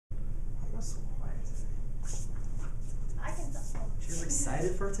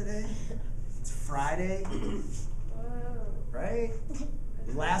excited for today? It's Friday, right?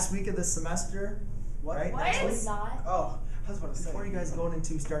 Last week of the semester, right? What? Next week? It's not. Oh, I was about to say. Before you guys going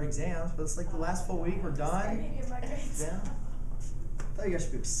into start exams, but it's like the last full week, we're done. Yeah. I thought you guys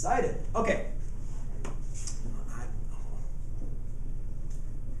should be excited. Okay.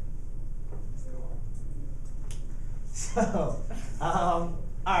 So, all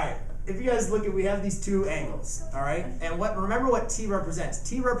right. If you guys look at, we have these two angles, all right? And remember what T represents.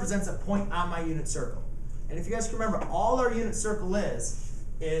 T represents a point on my unit circle. And if you guys can remember, all our unit circle is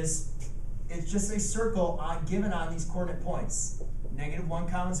it's just a circle given on these coordinate points.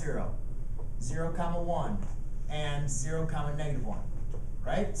 -1, 0, 0, 1, and 0, -1,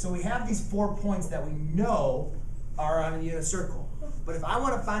 right? So we have these 4 points that we know are on a unit circle. But if I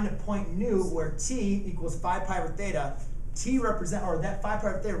want to find a point new where T equals 5 pi over theta, that 5 pi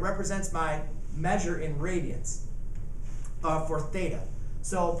over theta represents my measure in radians for theta.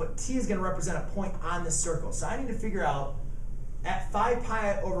 So, but T is going to represent a point on this circle. So I need to figure out at 5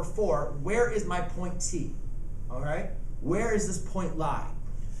 pi over 4, where is my point T? All right? Where is this point lie?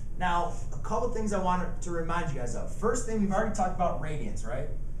 Now, a couple things I want to remind you guys of. First thing, we've already talked about radians, right?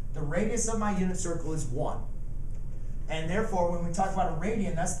 The radius of my unit circle is 1. And therefore, when we talk about a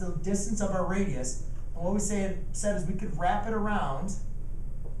radian, that's the distance of our radius. And what we said is we could wrap it around.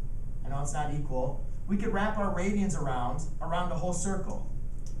 I know it's not equal. We could wrap our radians around the whole circle.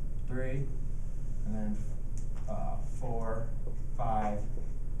 3, and then 4, 5,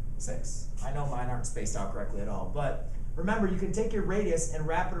 6. I know mine aren't spaced out correctly at all. But remember, you can take your radius and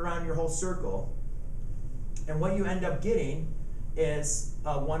wrap it around your whole circle. And what you end up getting is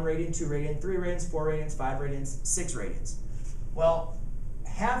 1 radian, 2 radian, 3 radians, 4 radians, 5 radians, 6 radians. Well,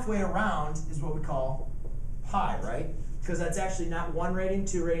 halfway around is what we call pi, right? Because that's actually not 1 radian,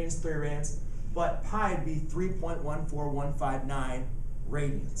 2 radians, 3 radians, but pi would be 3.14159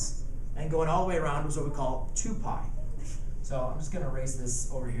 radians. And going all the way around is what we call 2 pi. So I'm just going to erase this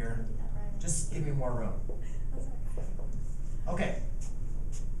over here. Just give me more room. Okay.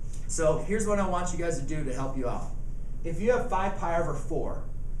 So here's what I want you guys to do to help you out. If you have 5 pi over 4,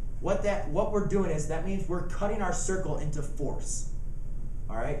 what we're doing is that means we're cutting our circle into fourths.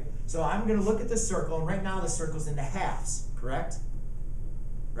 All right? So I'm going to look at this circle, and right now the circle's into halves, correct?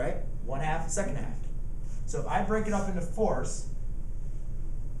 Right? 1 half, 2nd half. So if I break it up into fourths,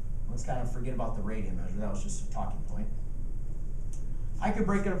 let's kind of forget about the radian measure. That was just a talking point. I could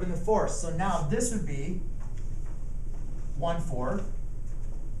break it up into fourths. So now this would be 1/4,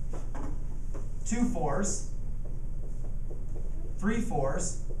 2/4,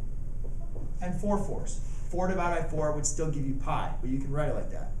 3/4, and 4/4. 4 divided by 4 would still give you pi, but you can write it like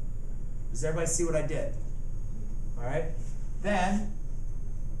that. Does everybody see what I did? All right. Then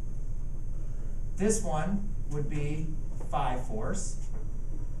this one would be 5/4,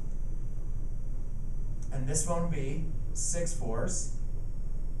 and this one would be 6/4,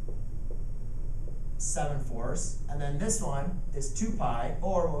 7/4, and then this one is 2 pi,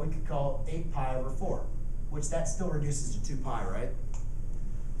 or what we could call 8 pi over 4, which that still reduces to 2 pi, right?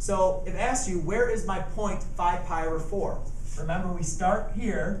 So it asks you, where is my point 5 pi over 4? Remember, we start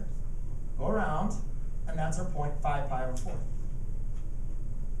here, go around, and that's our point 5 pi over 4.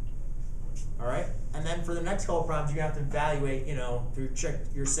 All right? And then for the next couple problems, you're going to have to evaluate, through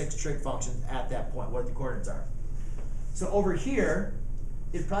your 6 trig functions at that point, what the coordinates are. So over here,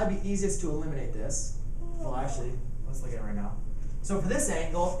 it'd probably be easiest to eliminate this. Well, actually, let's look at it right now. So for this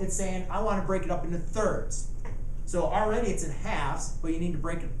angle, it's saying I want to break it up into thirds. So already it's in halves, but you need to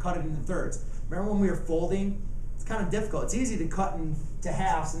cut it into thirds. Remember when we were folding? It's kind of difficult. It's easy to cut into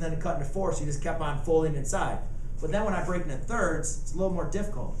halves and then to cut into fourths. You just kept on folding inside. But then when I break into thirds, it's a little more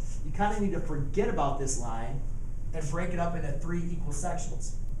difficult. You kind of need to forget about this line and break it up into 3 equal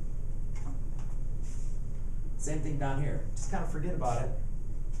sections. Same thing down here. Just kind of forget about it.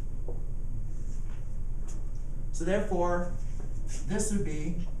 So therefore, this would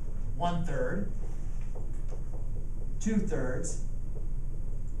be 1/3, 2/3,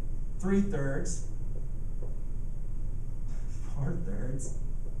 3/3, 4/3,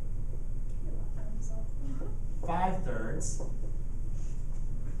 5/3.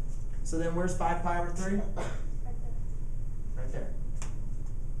 So then where's 5 pi over 3? Right there.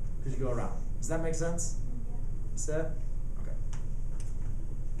 Because you go around. Does that make sense? Yeah. Set?